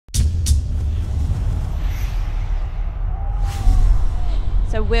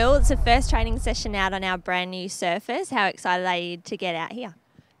So Will, it's the first training session out on our brand new surface. How excited are you to get out here?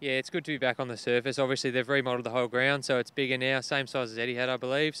 Yeah, it's good to be back on the surface. Obviously, they've remodelled the whole ground, so it's bigger now, same size as Eddie had, I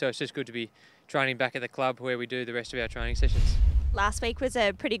believe. So it's just good to be training back at the club where we do the rest of our training sessions. Last week was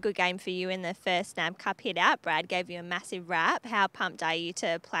a pretty good game for you in the first NAB Cup hit out. Brad gave you a massive wrap. How pumped are you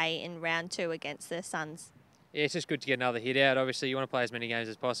to play in round 2 against the Suns? Yeah, it's just good to get another hit out. Obviously, you want to play as many games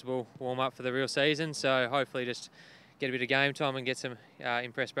as possible, warm up for the real season. So hopefully just get a bit of game time and get some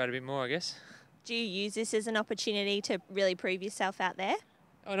impress Brad a bit more, I guess. Do you use this as an opportunity to really prove yourself out there?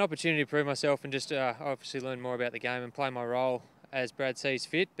 An opportunity to prove myself and just obviously learn more about the game and play my role as Brad sees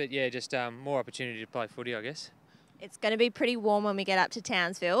fit. But yeah, just more opportunity to play footy, I guess. It's going to be pretty warm when we get up to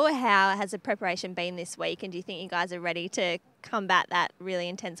Townsville. How has the preparation been this week, and do you think you guys are ready to combat that really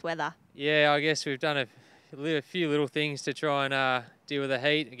intense weather? Yeah, I guess we've done a few little things to try and deal with the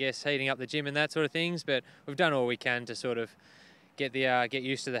heat. I guess heating up the gym and that sort of things. But we've done all we can to sort of get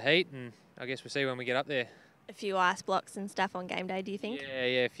used to the heat, and I guess we'll see when we get up there. A few ice blocks and stuff on game day, do you think?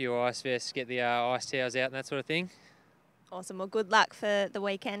 Yeah, a few ice vests, get the ice towels out and that sort of thing. Awesome. Well, good luck for the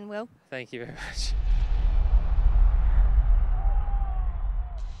weekend, Will. Thank you very much.